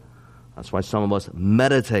memorize it. That's why some of us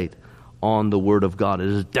meditate on the Word of God. It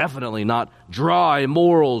is definitely not dry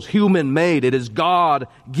morals, human-made. It is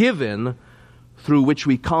God-given, through which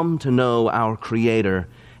we come to know our Creator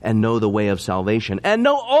and know the way of salvation and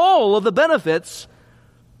know all of the benefits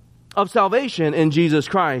of salvation in Jesus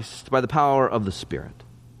Christ by the power of the Spirit.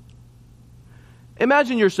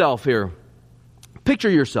 Imagine yourself here. Picture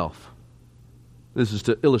yourself. This is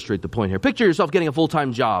to illustrate the point here. Picture yourself getting a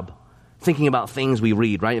full-time job, thinking about things we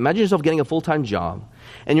read, right? Imagine yourself getting a full-time job,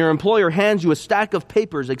 and your employer hands you a stack of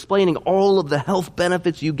papers explaining all of the health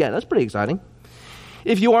benefits you get. That's pretty exciting.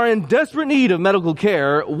 If you are in desperate need of medical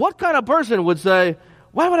care, what kind of person would say,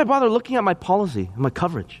 why would I bother looking at my policy and my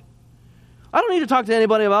coverage? I don't need to talk to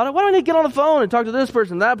anybody about it. Why do I need to get on the phone and talk to this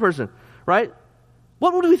person, that person, right?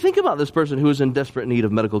 What would we think about this person who is in desperate need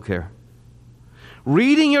of medical care?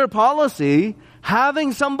 Reading your policy,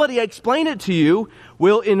 having somebody explain it to you,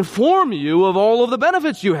 will inform you of all of the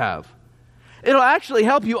benefits you have. It'll actually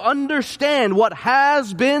help you understand what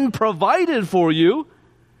has been provided for you.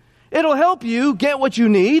 It'll help you get what you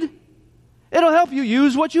need. It'll help you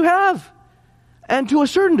use what you have. And to a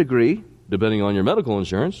certain degree, depending on your medical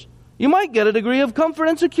insurance, you might get a degree of comfort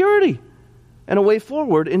and security and a way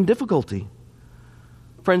forward in difficulty.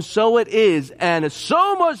 Friends, so it is, and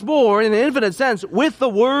so much more in an infinite sense with the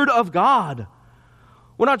Word of God.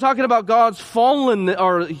 We're not talking about God's fallen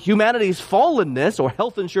or humanity's fallenness or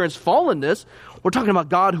health insurance fallenness. We're talking about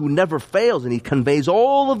God who never fails, and He conveys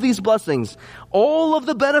all of these blessings, all of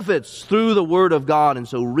the benefits through the Word of God. And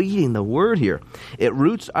so reading the Word here, it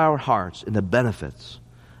roots our hearts in the benefits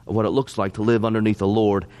of what it looks like to live underneath the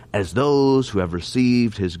Lord as those who have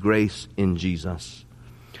received His grace in Jesus.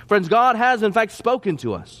 Friends, God has in fact spoken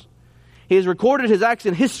to us. He has recorded His acts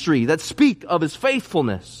in history that speak of His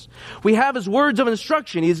faithfulness. We have His words of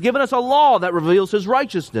instruction. He has given us a law that reveals His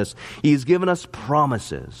righteousness. He has given us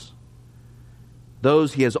promises.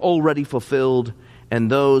 Those He has already fulfilled,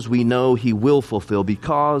 and those we know He will fulfill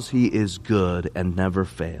because He is good and never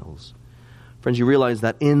fails. Friends, you realize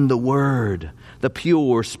that in the Word, the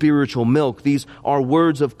pure spiritual milk, these are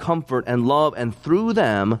words of comfort and love, and through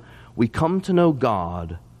them we come to know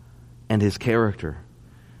God and His character.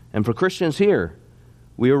 And for Christians here,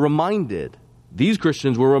 we are reminded, these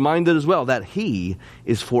Christians were reminded as well, that He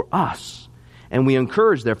is for us. And we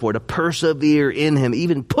encourage, therefore, to persevere in Him,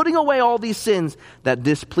 even putting away all these sins that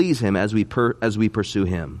displease Him as we pursue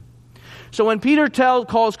Him. So when Peter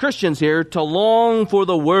calls Christians here to long for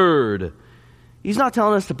the Word, he's not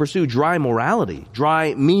telling us to pursue dry morality,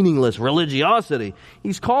 dry, meaningless religiosity.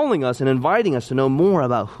 He's calling us and inviting us to know more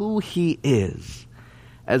about who He is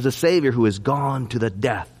as a Savior who has gone to the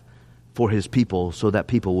death for His people so that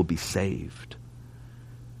people will be saved.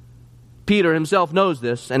 Peter himself knows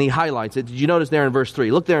this, and he highlights it. Did you notice there in verse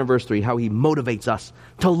 3? Look there in verse 3, how he motivates us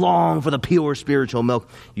to long for the pure spiritual milk.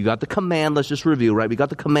 You got the command, let's just review, right? We got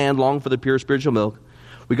the command, long for the pure spiritual milk.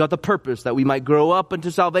 We got the purpose, that we might grow up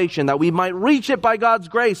into salvation, that we might reach it by God's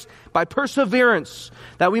grace, by perseverance,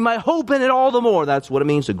 that we might hope in it all the more. That's what it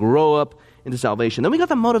means to grow up into salvation. Then we got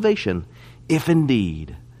the motivation, if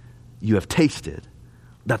indeed you have tasted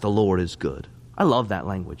that the Lord is good. I love that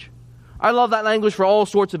language. I love that language for all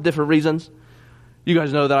sorts of different reasons. You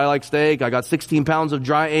guys know that I like steak. I got 16 pounds of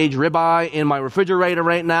dry-aged ribeye in my refrigerator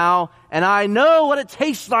right now, and I know what it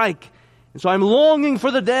tastes like. And so I'm longing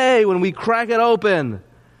for the day when we crack it open,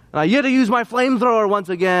 and I get to use my flamethrower once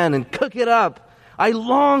again and cook it up. I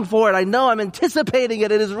long for it. I know I'm anticipating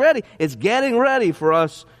it. It is ready. It's getting ready for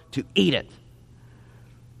us to eat it.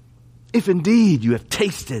 If indeed you have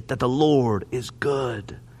tasted that the Lord is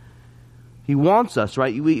good. He wants us,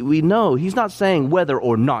 right? We know. He's not saying whether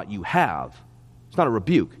or not you have. It's not a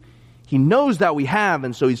rebuke. He knows that we have,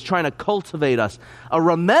 and so He's trying to cultivate us a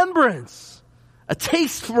remembrance, a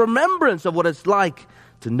taste for remembrance of what it's like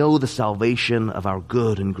to know the salvation of our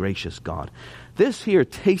good and gracious God. This here,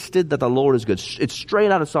 tasted that the Lord is good. It's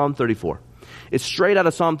straight out of Psalm 34. It's straight out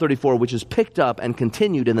of Psalm 34, which is picked up and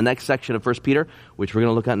continued in the next section of 1 Peter, which we're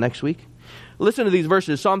going to look at next week. Listen to these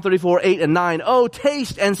verses, Psalm 34, 8 and 9. Oh,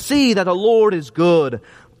 taste and see that the Lord is good.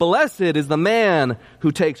 Blessed is the man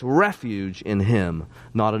who takes refuge in Him,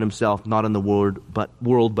 not in himself, not in the world,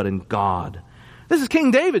 but in God. This is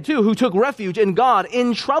King David, too, who took refuge in God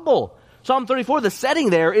in trouble. Psalm 34, the setting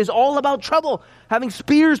there is all about trouble, having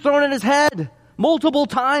spears thrown at his head multiple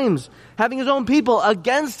times, having his own people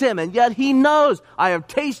against him, and yet he knows, I have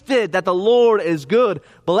tasted that the Lord is good.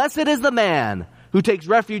 Blessed is the man who takes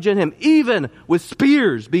refuge in Him, even with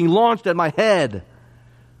spears being launched at my head.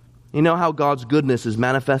 You know how God's goodness is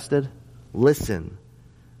manifested? Listen.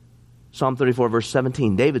 Psalm 34, verse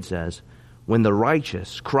 17, David says, when the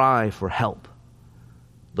righteous cry for help,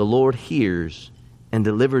 the Lord hears and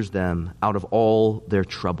delivers them out of all their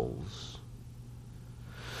troubles.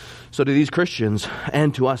 So to these Christians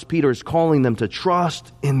and to us, Peter is calling them to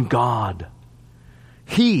trust in God.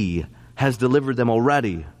 He has delivered them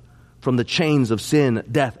already from the chains of sin,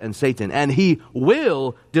 death, and Satan. And He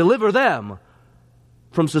will deliver them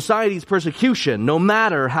from society's persecution, no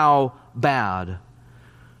matter how bad.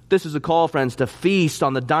 This is a call, friends, to feast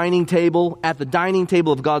on the dining table, at the dining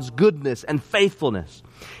table of God's goodness and faithfulness,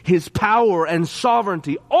 His power and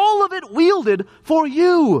sovereignty, all of it wielded for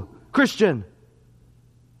you, Christian.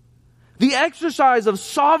 The exercise of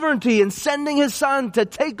sovereignty in sending His Son to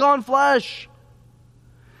take on flesh.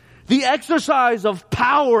 The exercise of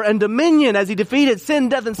power and dominion as He defeated sin,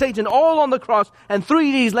 death, and Satan all on the cross, and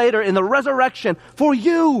 3 days later in the resurrection for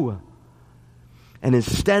you. And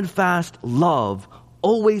His steadfast love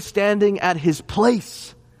always standing at His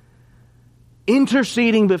place,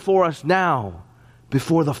 interceding before us now,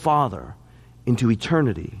 before the Father, into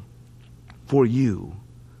eternity for you.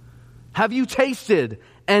 Have you tasted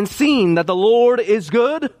and seen that the Lord is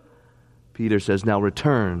good? Peter says, now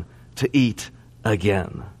return to eat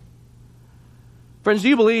again. Friends, do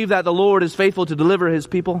you believe that the Lord is faithful to deliver His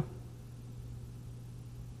people?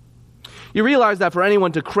 You realize that for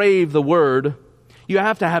anyone to crave the Word, you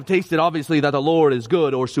have to have tasted, obviously, that the Lord is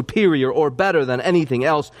good or superior or better than anything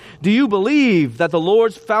else. Do you believe that the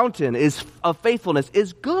Lord's fountain of faithfulness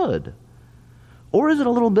is good? Or is it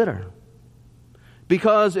a little bitter?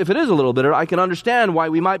 Because if it is a little bitter, I can understand why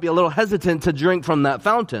we might be a little hesitant to drink from that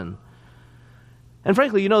fountain. And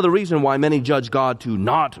frankly, you know the reason why many judge God to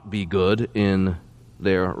not be good in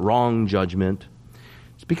their wrong judgment.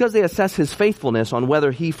 It's because they assess His faithfulness on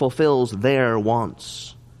whether He fulfills their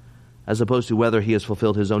wants, as opposed to whether He has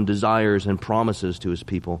fulfilled His own desires and promises to His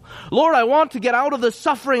people. Lord, I want to get out of this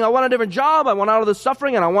suffering. I want a different job. I want out of this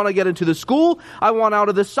suffering, and I want to get into the school. I want out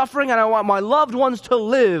of this suffering, and I want my loved ones to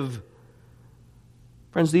live.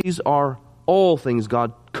 Friends, these are all things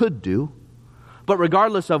God could do. But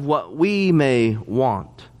regardless of what we may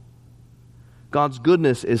want, God's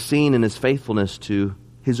goodness is seen in His faithfulness to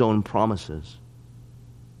His own promises.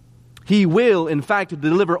 He will, in fact,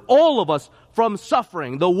 deliver all of us from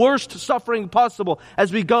suffering, the worst suffering possible,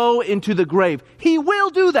 as we go into the grave. He will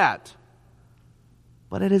do that.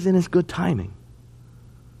 But it is in His good timing.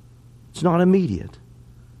 It's not immediate,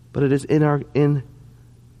 but it is in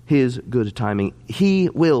His good timing. He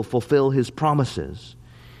will fulfill His promises.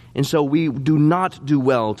 And so we do not do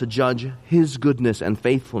well to judge His goodness and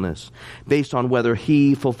faithfulness based on whether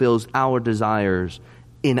He fulfills our desires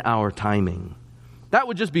in our timing. That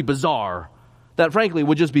would just be bizarre. That frankly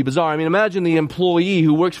would just be bizarre. I mean, imagine the employee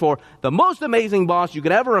who works for the most amazing boss you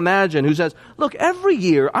could ever imagine, who says, look, every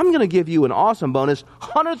year I'm going to give you an awesome bonus,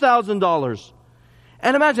 $100,000.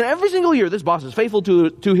 And imagine every single year this boss is faithful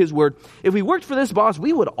to his word. If we worked for this boss,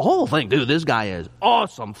 we would all think, dude, this guy is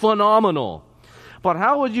awesome, phenomenal. But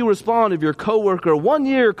how would you respond if your coworker 1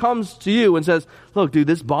 year comes to you and says, look, dude,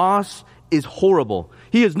 this boss is horrible.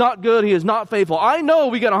 He is not good. He is not faithful. I know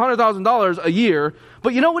we get $100,000 a year,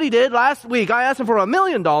 but you know what he did? Last week, I asked him for $1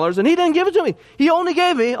 million, and he didn't give it to me. He only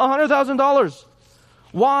gave me $100,000.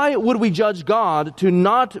 Why would we judge God to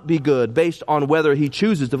not be good based on whether He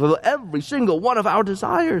chooses to fulfill every single one of our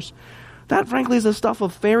desires? That, frankly, is the stuff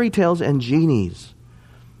of fairy tales and genies.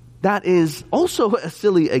 That is also a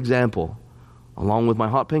silly example, along with my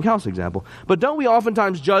hot pink house example. But don't we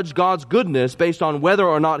oftentimes judge God's goodness based on whether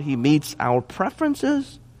or not He meets our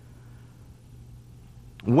preferences?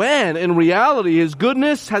 When, in reality, His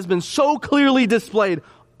goodness has been so clearly displayed,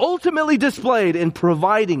 ultimately displayed in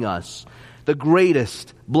providing us the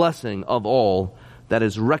greatest blessing of all, that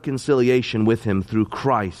is reconciliation with Him through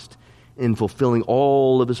Christ, in fulfilling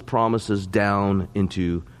all of His promises down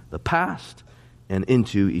into the past and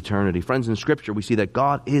into eternity. Friends, in Scripture we see that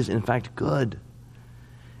God is in fact good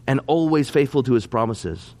and always faithful to His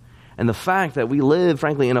promises. And the fact that we live,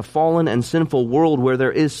 frankly, in a fallen and sinful world where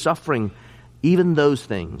there is suffering, even those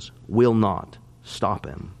things will not stop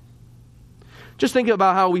Him. Just think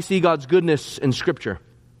about how we see God's goodness in Scripture.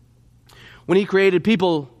 When His created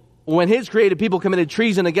people committed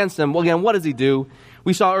treason against Him, well, again, what does He do?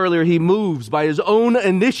 We saw earlier, He moves by His own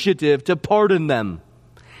initiative to pardon them.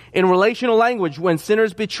 In relational language, when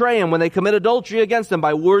sinners betray Him, when they commit adultery against Him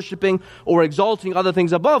by worshiping or exalting other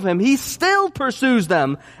things above Him, He still pursues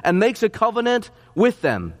them and makes a covenant with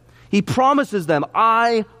them. He promises them,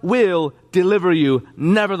 I will deliver you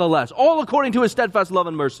nevertheless, all according to His steadfast love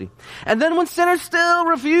and mercy. And then when sinners still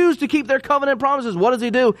refuse to keep their covenant promises, what does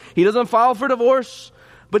He do? He doesn't file for divorce,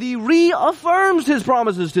 but He reaffirms His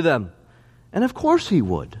promises to them. And of course He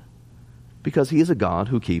would, because He is a God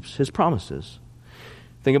who keeps His promises.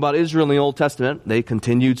 Think about Israel in the Old Testament. They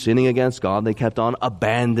continued sinning against God. They kept on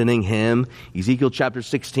abandoning Him. Ezekiel chapter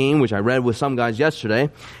 16, which I read with some guys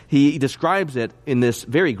yesterday, he describes it in this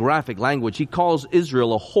very graphic language. He calls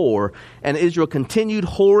Israel a whore, and Israel continued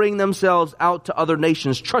whoring themselves out to other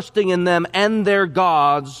nations, trusting in them and their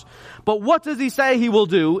gods. But what does He say He will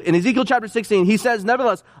do? In Ezekiel chapter 16, He says,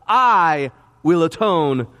 nevertheless, I will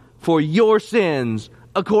atone for your sins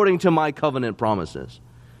according to my covenant promises.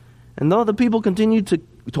 And though the people continued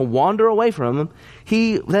to wander away from Him,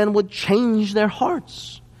 He then would change their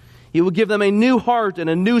hearts. He would give them a new heart and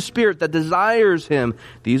a new spirit that desires Him.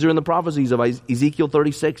 These are in the prophecies of Ezekiel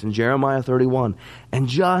 36 and Jeremiah 31. And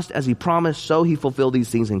just as He promised, so He fulfilled these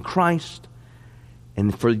things in Christ.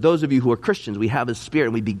 And for those of you who are Christians, we have His Spirit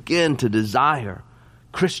and we begin to desire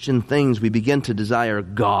Christian things. We begin to desire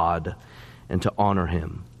God and to honor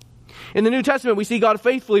Him. In the New Testament, we see God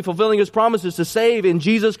faithfully fulfilling His promises to save in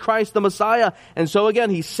Jesus Christ the Messiah. And so again,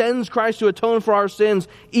 He sends Christ to atone for our sins,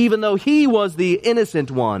 even though He was the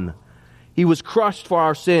innocent one. He was crushed for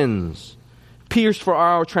our sins, pierced for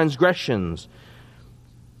our transgressions,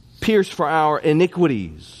 pierced for our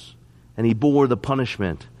iniquities. And He bore the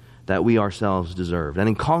punishment that we ourselves deserved. And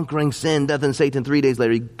in conquering sin, death, and Satan, 3 days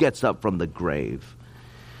later, He gets up from the grave.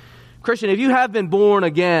 Christian, if you have been born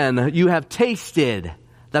again, you have tasted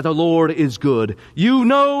that the Lord is good. You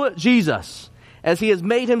know Jesus as He has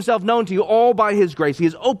made Himself known to you all by His grace. He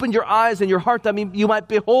has opened your eyes and your heart that you might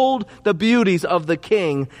behold the beauties of the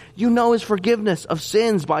King. You know His forgiveness of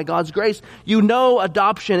sins by God's grace. You know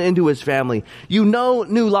adoption into His family. You know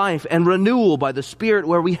new life and renewal by the Spirit,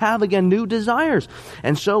 where we have again new desires.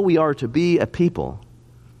 And so we are to be a people,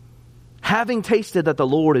 having tasted that the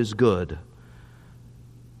Lord is good.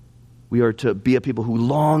 We are to be a people who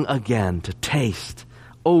long again to taste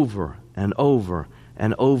over and over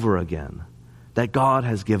and over again that God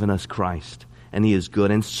has given us Christ and He is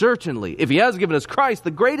good. And certainly, if He has given us Christ,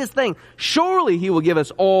 the greatest thing, surely He will give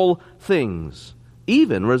us all things,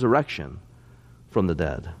 even resurrection from the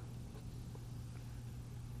dead.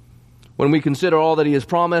 When we consider all that He has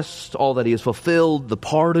promised, all that He has fulfilled, the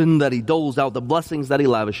pardon that He doles out, the blessings that He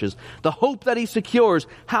lavishes, the hope that He secures,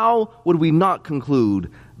 how would we not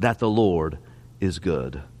conclude that the Lord is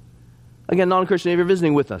good? Again, non-Christian, if you're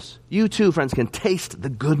visiting with us, you too, friends, can taste the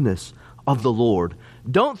goodness of the Lord.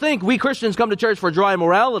 Don't think we Christians come to church for dry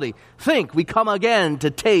morality. Think we come again to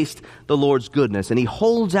taste the Lord's goodness. And He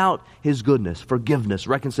holds out His goodness, forgiveness,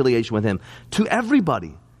 reconciliation with Him to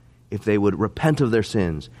everybody if they would repent of their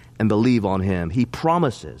sins and believe on Him. He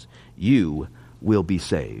promises you will be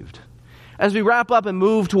saved. As we wrap up and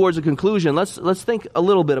move towards a conclusion, let's think a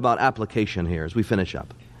little bit about application here as we finish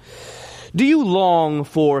up. Do you long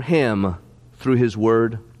for Him through His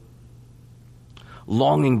Word?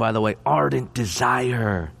 Longing, by the way, ardent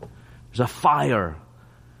desire. There's a fire.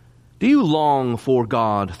 Do you long for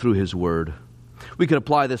God through His Word? We could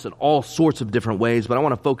apply this in all sorts of different ways, but I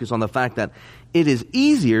want to focus on the fact that it is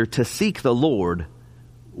easier to seek the Lord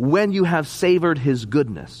when you have savored His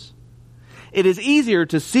goodness. It is easier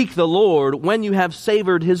to seek the Lord when you have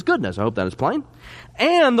savored His goodness. I hope that is plain.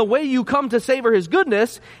 And the way you come to savor His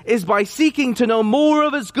goodness is by seeking to know more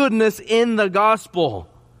of His goodness in the gospel.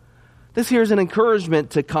 This here is an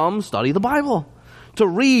encouragement to come study the Bible, to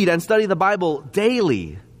read and study the Bible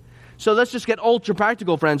daily. So let's just get ultra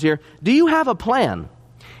practical, friends, here. Do you have a plan?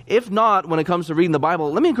 If not, when it comes to reading the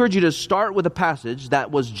Bible, let me encourage you to start with a passage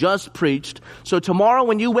that was just preached. So tomorrow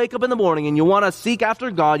when you wake up in the morning and you want to seek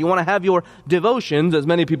after God, you want to have your devotions, as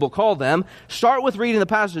many people call them, start with reading the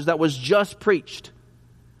passage that was just preached.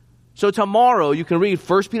 So tomorrow you can read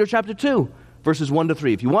 1 Peter chapter 2, verses 1 to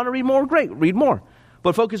 3. If you want to read more, great, read more.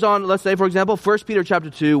 But focus on, let's say, for example, 1 Peter chapter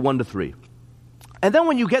 2, 1 to 3. And then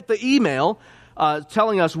when you get the email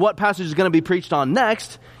telling us what passage is going to be preached on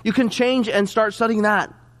next, you can change and start studying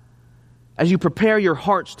that as you prepare your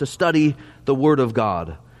hearts to study the Word of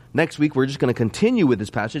God. Next week, we're just going to continue with this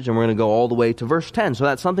passage, and we're going to go all the way to verse 10. So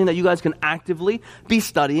that's something that you guys can actively be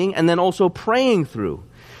studying and then also praying through.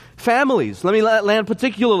 Families, let me land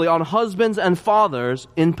particularly on husbands and fathers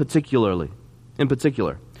in particular.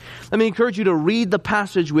 Let me encourage you to read the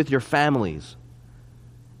passage with your families.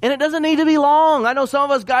 And it doesn't need to be long. I know some of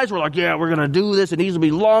us guys were like, yeah, we're going to do this. It needs to be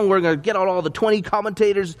long. We're going to get out all the 20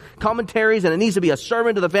 commentaries, and it needs to be a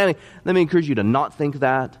sermon to the family. Let me encourage you to not think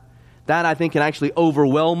that. That, I think, can actually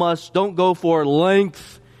overwhelm us. Don't go for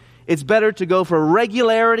length. It's better to go for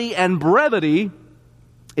regularity and brevity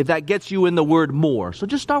if that gets you in the Word more. So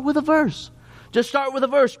just start with a verse. Just start with a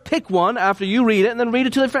verse. Pick one after you read it, and then read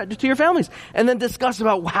it to your families. And then discuss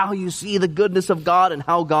about how you see the goodness of God and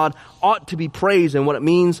how God ought to be praised and what it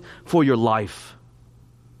means for your life.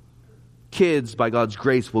 kids, by God's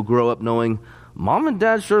grace, will grow up knowing, Mom and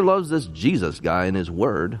Dad sure loves this Jesus guy and his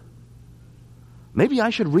word. Maybe I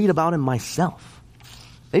should read about him myself.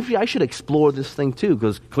 Maybe I should explore this thing too,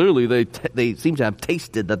 because clearly they seem to have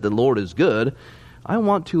tasted that the Lord is good. I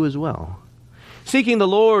want to as well. Seeking the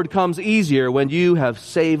Lord comes easier when you have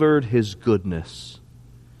savored His goodness.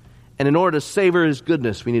 And in order to savor His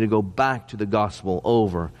goodness, we need to go back to the gospel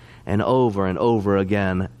over and over and over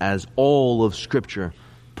again, as all of Scripture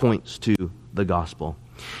points to the gospel.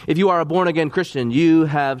 If you are a born-again Christian, you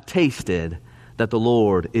have tasted that the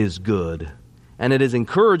Lord is good. And it is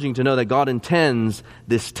encouraging to know that God intends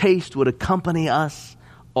this taste would accompany us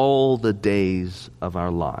all the days of our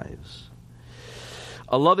lives.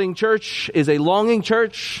 A loving church is a longing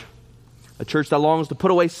church, a church that longs to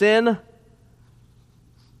put away sin,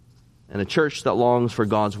 and a church that longs for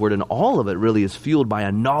God's word. And all of it really is fueled by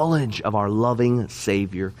a knowledge of our loving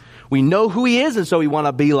Savior. We know who He is, and so we want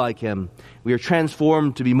to be like Him. We are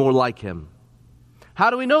transformed to be more like Him. How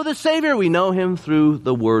do we know this Savior? We know Him through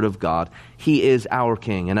the Word of God. He is our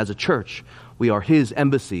King. And as a church, we are His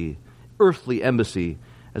embassy, earthly embassy,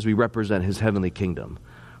 as we represent His heavenly kingdom.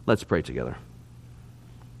 Let's pray together.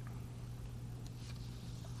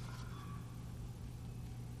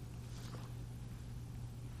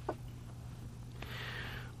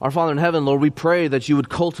 Our Father in heaven, Lord, we pray that You would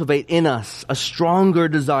cultivate in us a stronger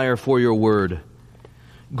desire for Your word.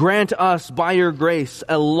 Grant us, by Your grace,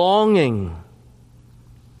 a longing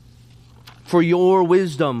for Your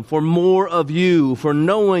wisdom, for more of You, for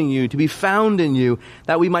knowing You, to be found in You,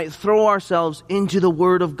 that we might throw ourselves into the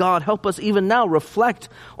Word of God. Help us even now reflect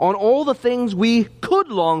on all the things we could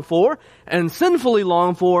long for and sinfully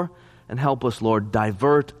long for, and help us, Lord,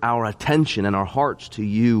 divert our attention and our hearts to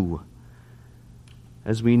You,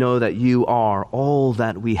 as we know that You are all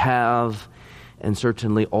that we have and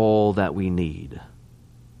certainly all that we need.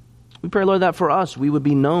 We pray, Lord, that for us we would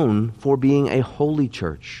be known for being a holy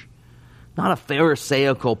church, not a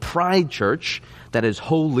Pharisaical pride church that is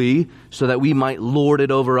holy so that we might lord it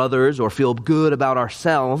over others or feel good about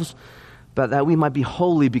ourselves, but that we might be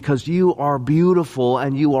holy because You are beautiful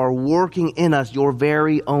and You are working in us Your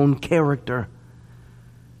very own character.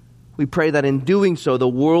 We pray that in doing so, the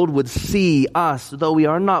world would see us, though we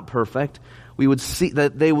are not perfect, we would see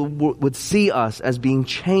that they would see us as being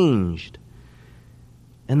changed,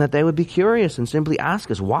 and that they would be curious and simply ask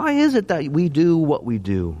us, why is it that we do what we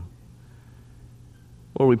do?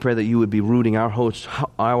 Lord, we pray that You would be rooting our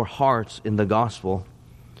hearts in the gospel,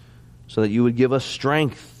 so that You would give us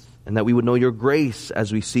strength and that we would know Your grace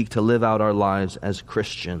as we seek to live out our lives as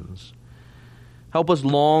Christians. Help us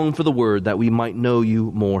long for the word that we might know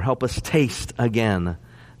You more. Help us taste again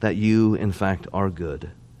that You, in fact, are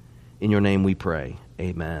good. In Your name we pray.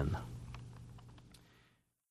 Amen.